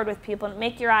strike a chord with people. And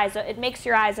it makes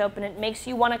your eyes open. It makes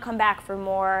you want to come back for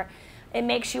more. It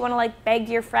makes you want to like beg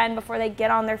your friend before they get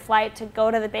on their flight to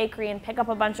go to the bakery and pick up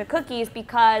a bunch of cookies,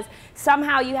 because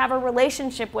somehow you have a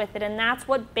relationship with it, and that's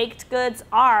what baked goods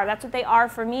are. That's what they are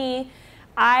for me.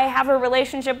 I have a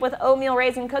relationship with oatmeal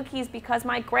raisin cookies because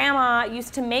my grandma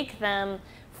used to make them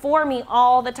for me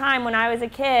all the time when I was a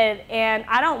kid, and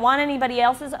I don't want anybody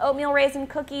else's oatmeal raisin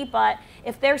cookie, but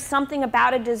if there's something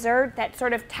about a dessert that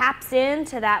sort of taps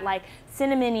into that like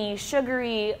cinnamony,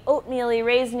 sugary, oatmeal-y,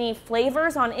 raisin-y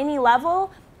flavors on any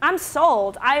level, I'm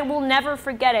sold. I will never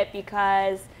forget it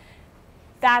because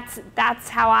that's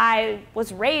how I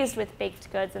was raised with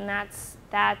baked goods, and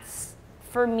that's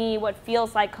for me what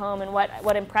feels like home and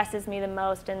what impresses me the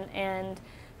most, and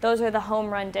those are the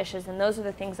home run dishes, and those are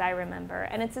the things I remember.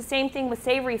 And it's the same thing with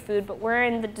savory food, but we're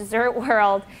in the dessert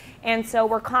world, and so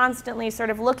we're constantly sort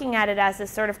of looking at it as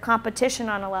this sort of competition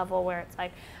on a level where it's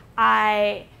like,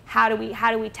 how do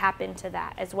we tap into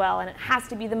that as well? And it has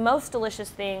to be the most delicious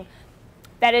thing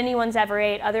that anyone's ever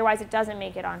ate, otherwise it doesn't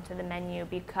make it onto the menu,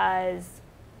 because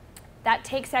that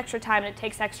takes extra time and it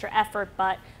takes extra effort,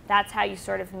 but that's how you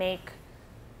sort of make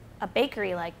a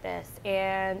bakery like this,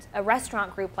 and a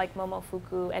restaurant group like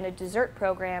Momofuku, and a dessert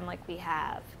program like we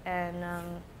have. And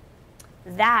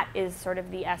that is sort of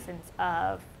the essence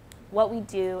of what we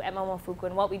do at Momofuku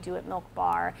and what we do at Milk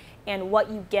Bar, and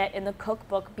what you get in the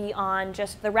cookbook beyond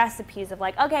just the recipes of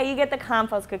like, okay, you get the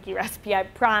compost cookie recipe, I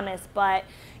promise, but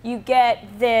you get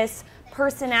this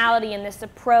personality and this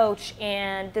approach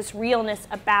and this realness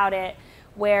about it,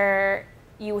 where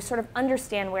you sort of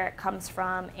understand where it comes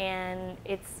from, and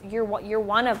you're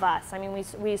one of us. I mean,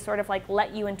 we sort of like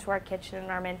let you into our kitchen and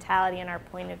our mentality and our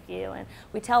point of view, and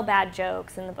we tell bad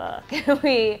jokes in the book.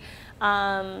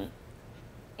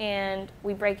 And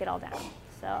we break it all down.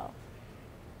 So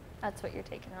that's what you're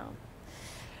taking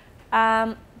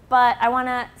home. But I want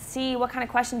to see what kind of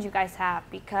questions you guys have,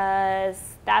 because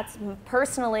that's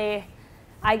personally,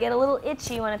 I get a little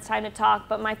itchy when it's time to talk,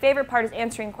 but my favorite part is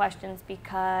answering questions,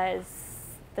 because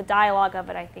the dialogue of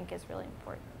it, I think, is really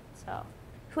important. So,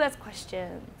 who has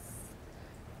questions?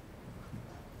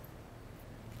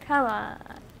 Come on.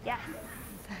 Yes.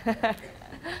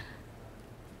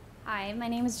 Hi, my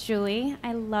name is Julie.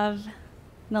 I love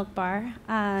Milk Bar.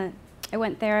 I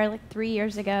went there like 3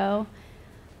 years ago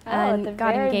and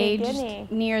got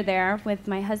engaged near there with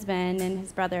my husband and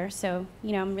his brother. So,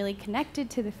 you know, I'm really connected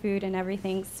to the food and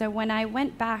everything. So when I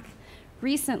went back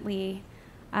recently,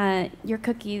 your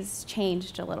cookies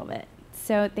changed a little bit.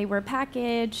 So they were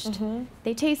packaged,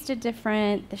 they tasted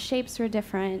different, the shapes were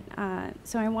different.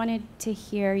 So I wanted to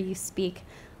hear you speak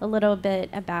a little bit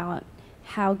about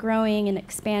how growing and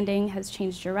expanding has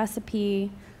changed your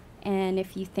recipe, and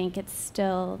if you think it's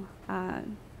still,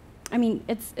 I mean,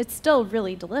 it's still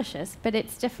really delicious, but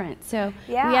it's different. So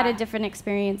yeah. We had a different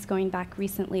experience going back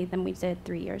recently than we did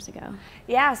 3 years ago.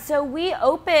 Yeah, so we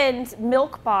opened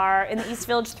Milk Bar in the East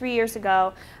Village 3 years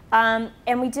ago,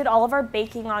 and we did all of our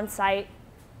baking on site.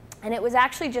 And it was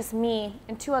actually just me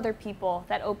and 2 other people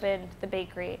that opened the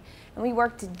bakery. And we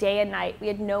worked day and night. We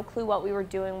had no clue what we were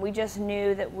doing. We just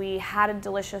knew that we had a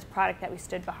delicious product that we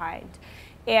stood behind.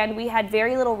 And we had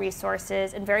very little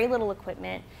resources and very little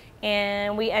equipment.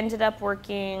 And we ended up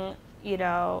working, you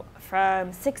know,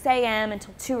 from 6 a.m.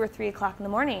 until 2 or 3 o'clock in the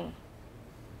morning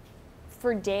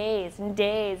for days and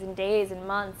days and days and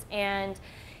months. And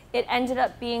it ended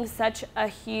up being such a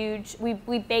huge, we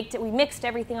baked it, we mixed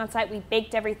everything on site, we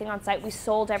baked everything on site, we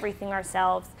sold everything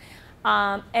ourselves.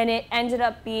 And it ended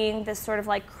up being this sort of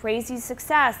like crazy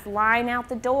success, line out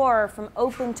the door from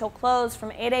open till close,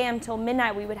 from 8 a.m. till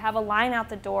midnight. We would have a line out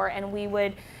the door, and we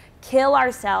would kill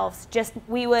ourselves.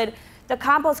 The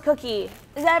compost cookie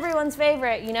is everyone's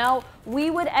favorite, you know? We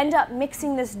would end up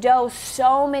mixing this dough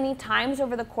so many times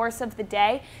over the course of the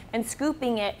day and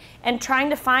scooping it and trying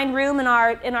to find room in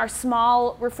our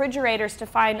small refrigerators to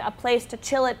find a place to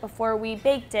chill it before we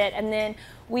baked it. And then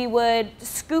we would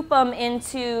scoop them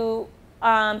into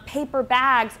paper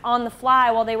bags on the fly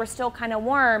while they were still kind of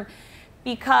warm,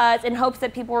 because in hopes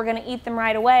that people were going to eat them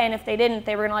right away, and if they didn't,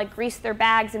 they were going to like grease their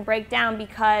bags and break down,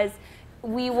 because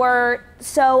we were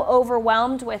so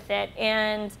overwhelmed with it.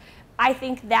 And I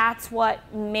think that's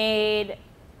what made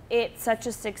it such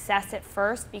a success at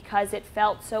first, because it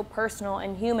felt so personal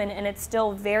and human, and it's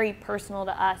still very personal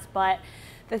to us. But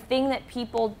the thing that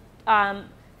people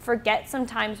forget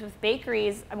sometimes with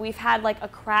bakeries, we've had like a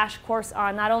crash course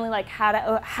on not only like how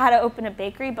to open a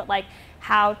bakery, but like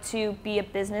how to be a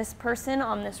business person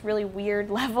on this really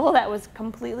weird level that was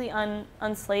completely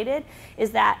unslated, is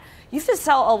that you have to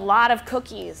sell a lot of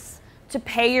cookies to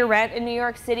pay your rent in New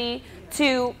York City,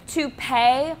 to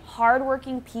pay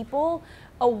hardworking people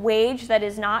a wage that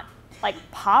is not like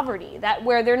poverty, that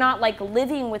where they're not like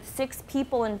living with 6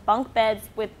 people in bunk beds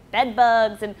with bed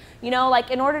bugs, and you know,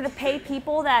 like in order to pay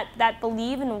people that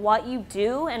believe in what you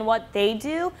do and what they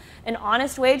do an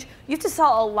honest wage, you have to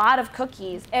sell a lot of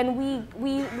cookies. And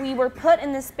we were put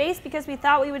in this space because we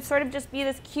thought we would sort of just be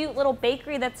this cute little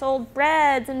bakery that sold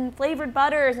breads and flavored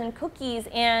butters and cookies,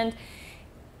 and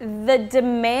the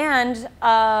demand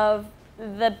of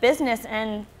the business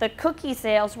and the cookie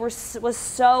sales was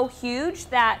so huge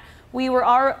that we were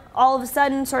all of a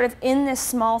sudden sort of in this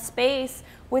small space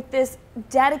with this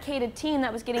dedicated team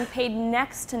that was getting paid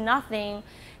next to nothing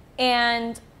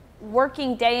and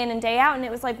working day in and day out. And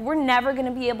it was like, we're never going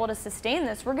to be able to sustain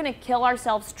this. We're going to kill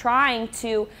ourselves trying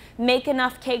to make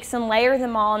enough cakes and layer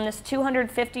them all in this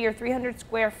 250 or 300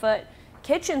 square foot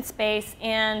kitchen space.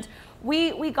 And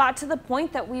we got to the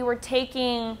point that we were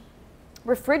taking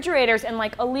refrigerators and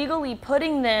like illegally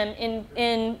putting them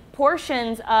in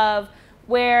portions of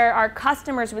where our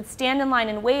customers would stand in line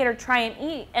and wait or try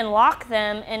and eat, and lock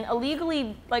them and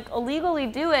illegally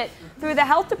do it through the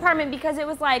health department, because it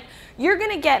was like, you're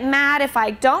gonna get mad if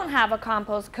I don't have a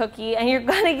compost cookie, and you're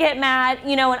gonna get mad,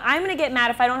 you know, and I'm gonna get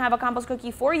mad if I don't have a compost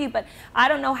cookie for you, but I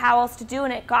don't know how else to do.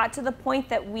 And it got to the point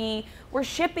that we were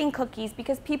shipping cookies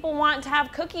because people want to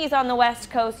have cookies on the West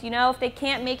Coast, you know, if they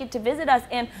can't make it to visit us.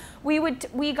 And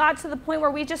we got to the point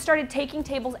where we just started taking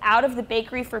tables out of the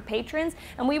bakery for patrons,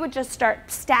 and we would just start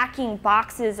stacking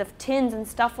boxes of tins and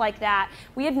stuff like that.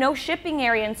 We had no shipping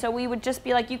area, and so we would just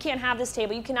be like, you can't have this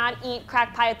table, you cannot eat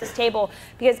crack pie at this table,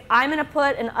 because I'm gonna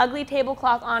put an ugly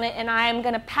tablecloth on it and I'm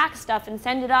gonna pack stuff and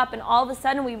send it up. And all of a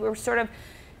sudden we were sort of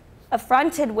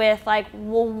affronted with like,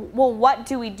 well, what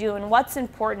do we do, and what's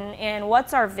important, and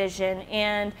what's our vision?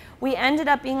 And we ended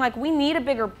up being like, we need a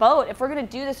bigger boat. If we're gonna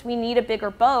do this, we need a bigger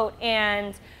boat.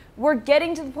 And we're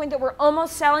getting to the point that we're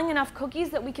almost selling enough cookies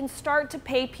that we can start to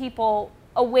pay people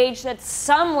a wage that's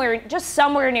just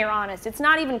somewhere near honest. It's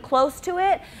not even close to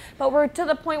it, but we're to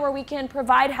the point where we can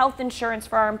provide health insurance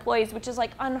for our employees, which is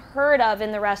like unheard of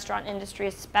in the restaurant industry,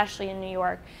 especially in New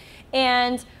York.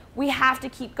 And we have to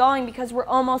keep going because we're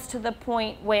almost to the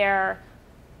point where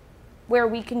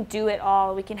we can do it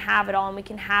all, we can have it all, and we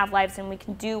can have lives, and we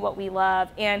can do what we love.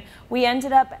 And we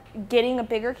ended up getting a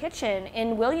bigger kitchen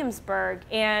in Williamsburg.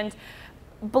 And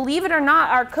believe it or not,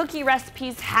 our cookie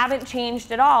recipes haven't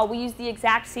changed at all. We use the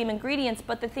exact same ingredients,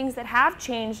 but the things that have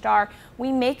changed are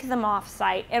we make them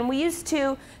off-site. And we used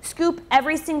to scoop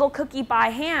every single cookie by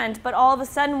hand, but all of a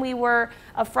sudden we were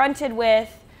affronted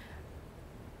with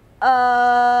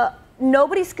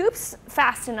nobody scoops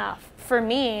fast enough for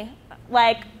me.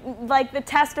 Like the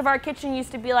test of our kitchen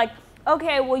used to be like,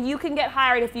 okay, well, you can get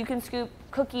hired if you can scoop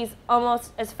cookies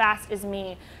almost as fast as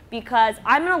me, because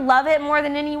I'm gonna love it more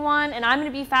than anyone, and I'm gonna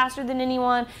be faster than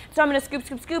anyone, so I'm gonna scoop,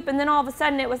 scoop, scoop. And then all of a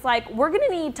sudden it was like, we're gonna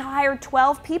need to hire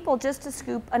 12 people just to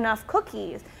scoop enough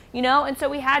cookies, you know? And so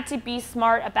we had to be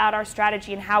smart about our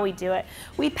strategy and how we do it.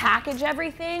 We package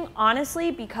everything,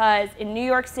 honestly, because in New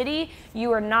York City,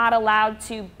 you are not allowed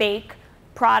to bake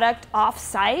product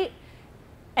off-site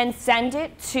and send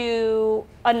it to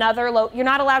another you're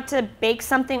not allowed to bake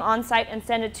something on site and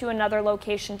send it to another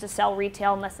location to sell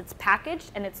retail unless it's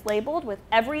packaged and it's labeled with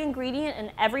every ingredient and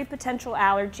every potential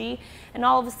allergy. And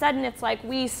all of a sudden it's like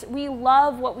we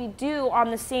love what we do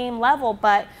on the same level,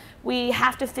 but we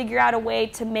have to figure out a way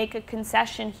to make a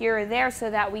concession here or there so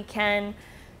that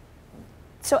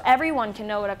so everyone can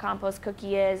know what a compost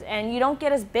cookie is. And you don't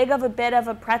get as big of a bit of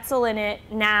a pretzel in it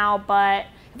now, but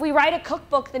if we write a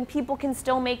cookbook, then people can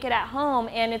still make it at home,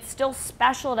 and it's still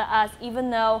special to us, even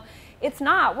though it's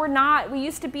not. We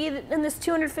used to be in this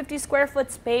 250 square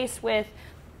foot space with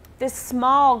this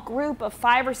small group of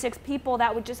 5 or 6 people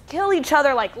that would just kill each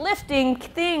other, like lifting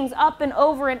things up and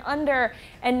over and under.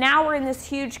 And now we're in this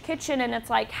huge kitchen, and it's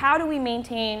like, how do we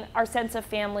maintain our sense of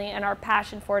family and our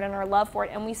passion for it and our love for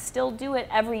it? And we still do it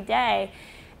every day.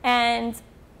 And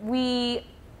we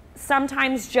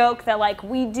sometimes joke that like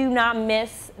we do not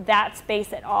miss that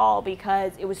space at all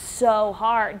because it was so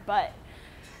hard, but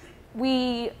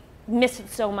we miss it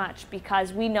so much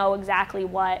because we know exactly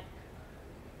what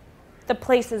the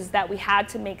places that we had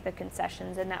to make the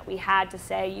concessions and that we had to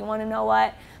say, you want to know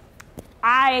what?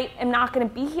 I am not going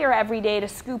to be here every day to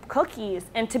scoop cookies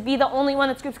and to be the only one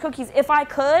that scoops cookies. If I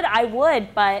could, I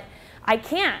would, but I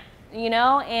can't. You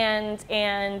know,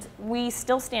 and we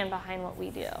still stand behind what we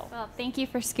do. Well, thank you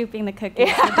for scooping the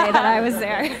cookies the day that I was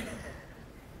there.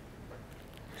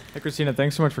 Hey, Christina,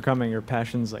 thanks so much for coming. Your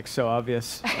passion's like so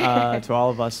obvious to all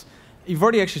of us. You've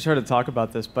already actually started to talk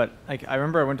about this, but like I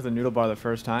remember I went to the Noodle Bar the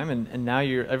first time, and now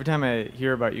every time I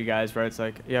hear about you guys, right, it's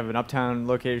like you have an uptown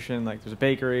location, like there's a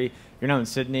bakery, you're now in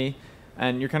Sydney.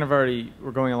 And you're kind of already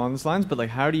were going along those lines, but like,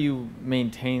 how do you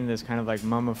maintain this kind of like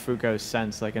Momofuku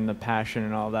sense, like in the passion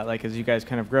and all that, like as you guys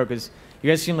kind of grow? Because you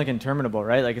guys seem like interminable,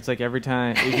 right? Like it's like every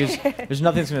time, there's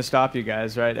nothing's going to stop you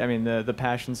guys, right? I mean, the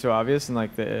passion's so obvious, and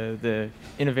like the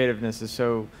innovativeness is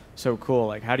so cool.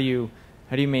 Like, how do you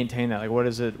maintain that? Like, what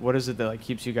is it that like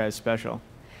keeps you guys special?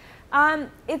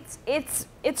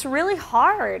 It's really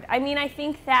hard. I mean, I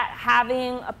think that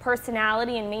having a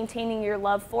personality and maintaining your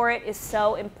love for it is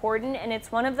so important, and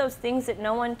it's one of those things that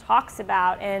no one talks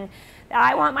about. And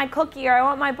I want my cookie, or I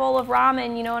want my bowl of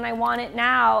ramen, you know, and I want it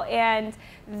now. And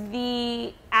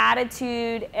the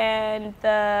attitude and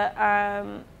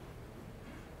the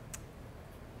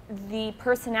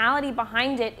personality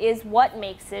behind it is what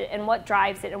makes it and what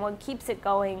drives it and what keeps it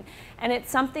going. And it's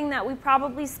something that we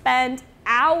probably spend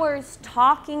hours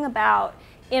talking about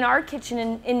in our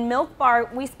kitchen. In Milk Bar,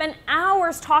 we spend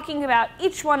hours talking about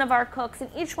each one of our cooks and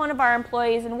each one of our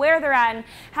employees and where they're at and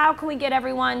how can we get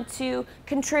everyone to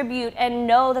contribute and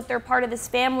know that they're part of this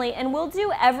family. And we'll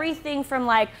do everything from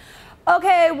like,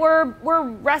 okay, we're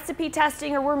recipe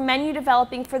testing or we're menu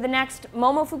developing for the next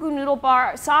Momofuku noodle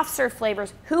bar soft serve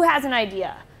flavors. Who has an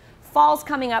idea? Fall's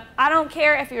coming up. I don't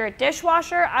care if you're a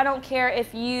dishwasher. I don't care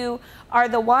if you are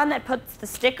the one that puts the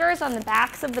stickers on the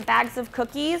backs of the bags of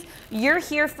cookies. You're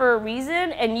here for a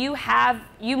reason, and you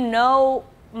know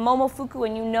Momofuku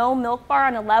and you know Milk Bar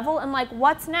on a level. And like,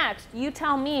 what's next? You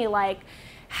tell me, like,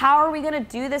 how are we going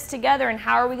to do this together and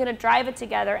how are we going to drive it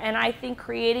together? And I think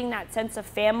creating that sense of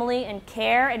family and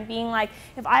care and being like,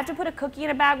 if I have to put a cookie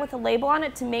in a bag with a label on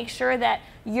it to make sure that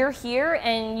you're here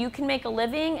and you can make a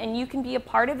living and you can be a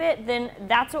part of it, then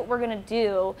that's what we're going to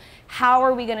do. How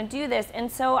are we going to do this?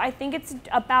 And so I think it's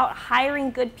about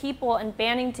hiring good people and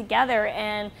banding together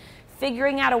and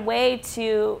figuring out a way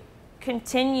to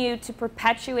continue to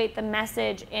perpetuate the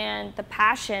message and the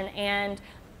passion, and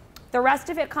the rest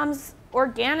of it comes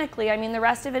organically. I mean, the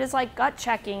rest of it is like gut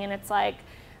checking, and it's like,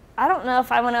 I don't know if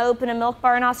I want to open a Milk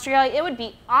Bar in Australia. It would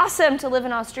be awesome to live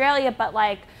in Australia, but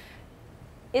like,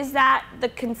 is that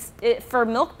for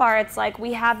Milk Bar, it's like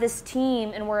we have this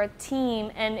team and we're a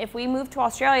team, and if we move to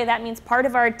Australia, that means part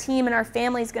of our team and our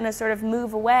family is going to sort of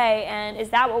move away, and is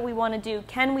that what we want to do?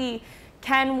 Can we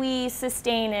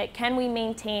sustain it? Can we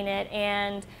maintain it?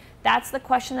 And that's the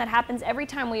question that happens every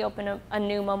time we open a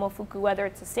new Momofuku, whether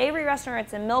it's a savory restaurant or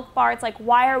it's a Milk Bar. It's like,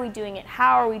 why are we doing it?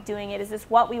 How are we doing it? Is this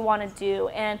what we want to do?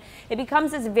 And it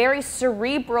becomes this very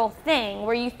cerebral thing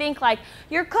where you think like,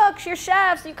 you're cooks, you're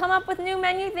chefs, you come up with new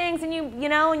menu things and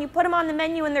you put them on the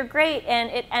menu and they're great.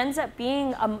 And it ends up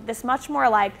being this much more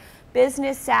like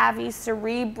business savvy,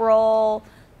 cerebral,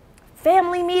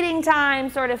 family meeting time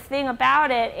sort of thing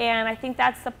about it. And I think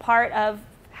that's the part of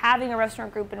having a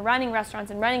restaurant group and running restaurants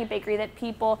and running a bakery that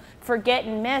people forget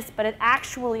and miss, but it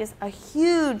actually is a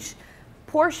huge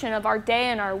portion of our day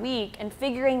and our week, and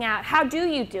figuring out how do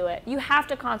you do it. You have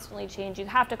to constantly change, you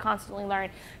have to constantly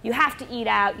learn, you have to eat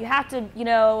out, you have to,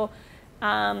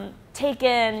 take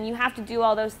in, and you have to do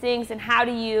all those things, and how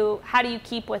do you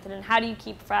keep with it, and how do you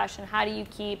keep fresh, and how do you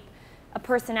keep a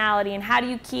personality, and how do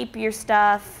you keep your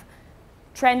stuff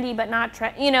trendy but not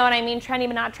trendy, you know what I mean? Trendy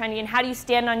but not trendy. And how do you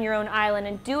stand on your own island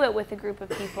and do it with a group of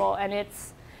people? And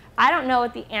I don't know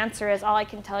what the answer is. All I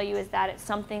can tell you is that it's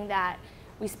something that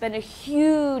we spend a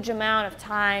huge amount of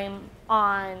time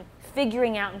on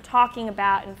figuring out and talking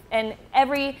about, and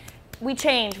we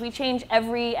change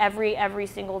every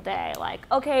single day.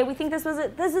 Like, okay, we think this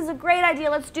is a great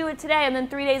idea, let's do it today. And then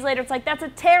 3 days later it's like, that's a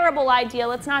terrible idea,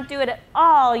 let's not do it at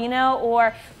all,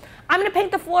 or I'm going to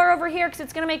paint the floor over here because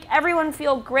it's going to make everyone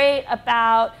feel great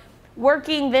about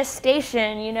working this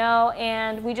station,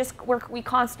 and we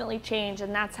constantly change,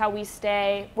 and that's how we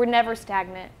stay. We're never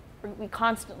stagnant. We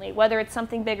constantly, whether it's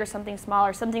something big or something small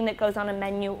or something that goes on a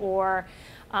menu, or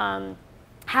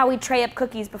how we tray up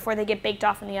cookies before they get baked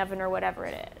off in the oven or whatever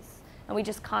it is. And we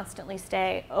just constantly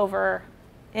stay over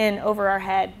our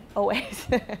head always.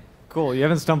 Cool. You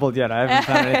haven't stumbled yet. I haven't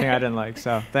found anything I didn't like,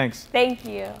 so thanks. Thank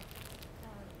you.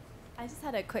 I just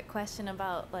had a quick question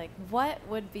about, like, what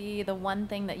would be the one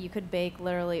thing that you could bake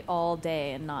literally all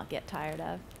day and not get tired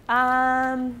of?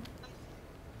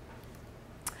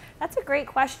 That's a great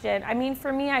question. I mean,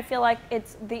 for me, I feel like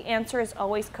the answer is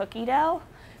always cookie dough,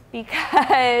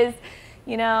 because,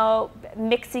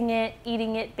 mixing it,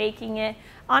 eating it, baking it.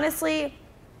 Honestly,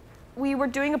 we were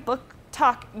doing a book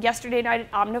talk yesterday night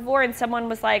at Omnivore, and someone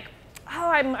was like, oh,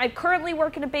 I currently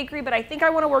work in a bakery, but I think I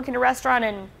want to work in a restaurant,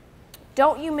 and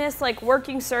don't you miss like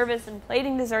working service and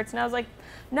plating desserts? And I was like,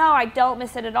 no, I don't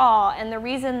miss it at all. And the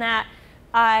reason that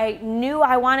I knew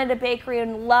I wanted a bakery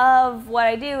and love what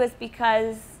I do is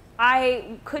because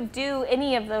I could do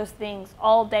any of those things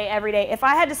all day, every day. If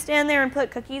I had to stand there and put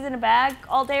cookies in a bag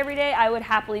all day, every day, I would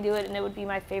happily do it, and it would be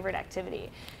my favorite activity.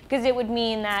 Because it would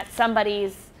mean that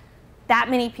that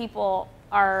many people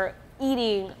are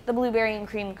eating the blueberry and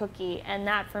cream cookie, and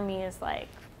that for me is like,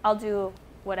 I'll do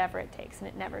whatever it takes, and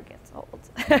it never gets old.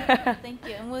 Thank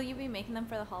you. And will you be making them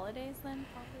for the holidays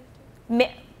then?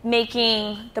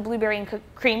 Making the blueberry and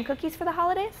cream cookies for the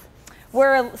holidays?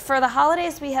 For the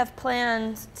holidays, we have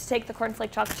planned to take the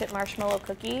cornflake chocolate chip marshmallow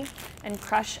cookie and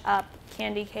crush up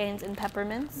candy canes and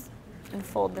peppermints and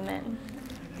fold them in.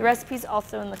 The recipe's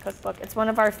also in the cookbook. It's one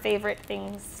of our favorite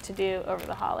things to do over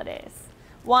the holidays.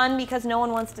 One, because no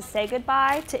one wants to say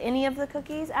goodbye to any of the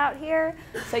cookies out here,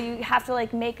 so you have to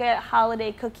like make a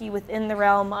holiday cookie within the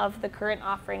realm of the current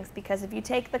offerings, because if you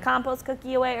take the compost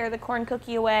cookie away or the corn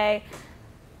cookie away,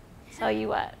 tell you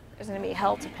what, there's going to be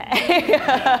hell to pay.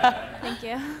 Thank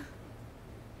you.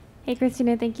 Hey,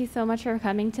 Christina, thank you so much for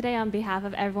coming today on behalf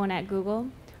of everyone at Google.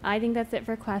 I think that's it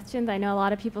for questions. I know a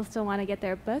lot of people still want to get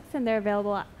their books, and they're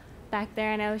available back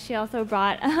there. I know she also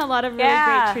brought a lot of really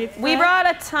great treats. We brought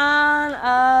a ton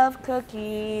of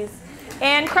cookies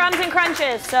and crumbs and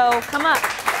crunches, so come up.